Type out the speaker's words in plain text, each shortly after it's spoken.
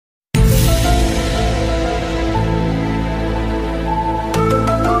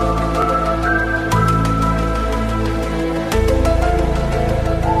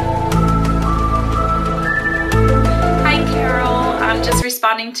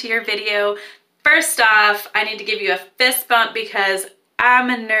responding to your video. First off, I need to give you a fist bump because I'm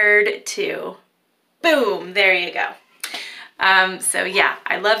a nerd too. Boom, there you go. So yeah,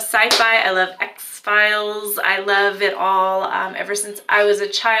 I love sci-fi, I love X-Files, I love it all. Ever since I was a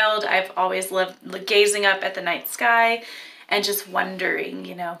child, I've always loved gazing up at the night sky and just wondering,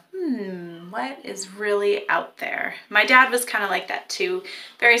 you know, what is really out there? My dad was kind of like that too,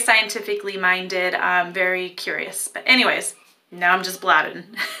 very scientifically minded, very curious. But anyways, now I'm just blabbing.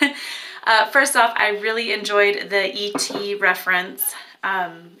 First off, I really enjoyed the E.T. reference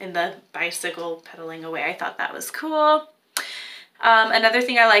in the bicycle pedaling away. I thought that was cool. Another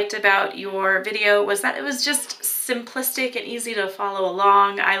thing I liked about your video was that it was just simplistic and easy to follow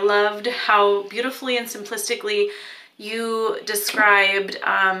along. I loved how beautifully and simplistically you described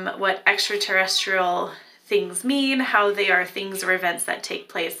what extraterrestrial things mean, how they are things or events that take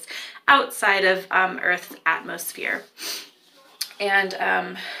place outside of Earth's atmosphere.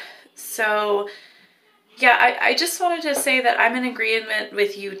 And so yeah, I just wanted to say that I'm in agreement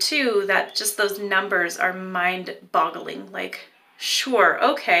with you too, that just those numbers are mind-boggling. Like, sure,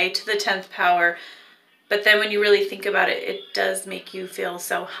 okay, to the 10th power, but then when you really think about it, it does make you feel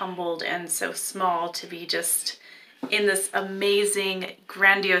so humbled and so small to be just in this amazing,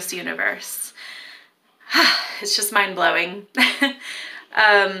 grandiose universe. It's just mind-blowing.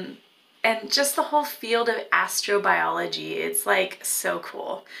 And just the whole field of astrobiology, it's like so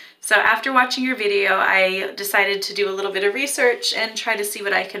cool. So after watching your video, I decided to do a little bit of research and try to see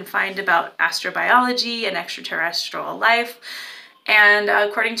what I can find about astrobiology and extraterrestrial life. And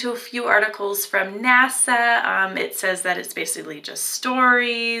according to a few articles from NASA, it says that it's basically just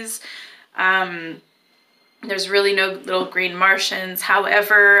stories. There's really no little green Martians.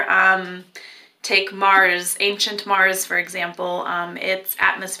 However, take Mars, ancient Mars, for example, its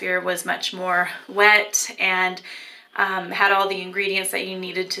atmosphere was much more wet and had all the ingredients that you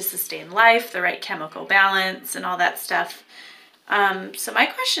needed to sustain life, the right chemical balance and all that stuff. So my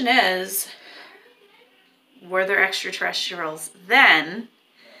question is, were there extraterrestrials then,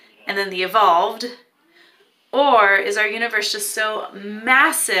 and then they evolved? Or is our universe just so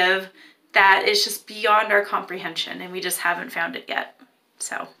massive that it's just beyond our comprehension and we just haven't found it yet?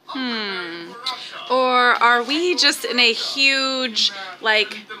 So. Or are we just in a huge,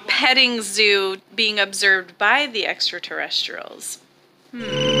 like, petting zoo being observed by the extraterrestrials?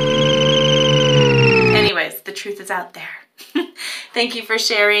 Anyways, the truth is out there. Thank you for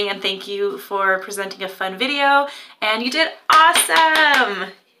sharing and thank you for presenting a fun video. And you did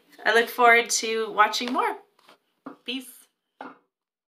awesome! I look forward to watching more.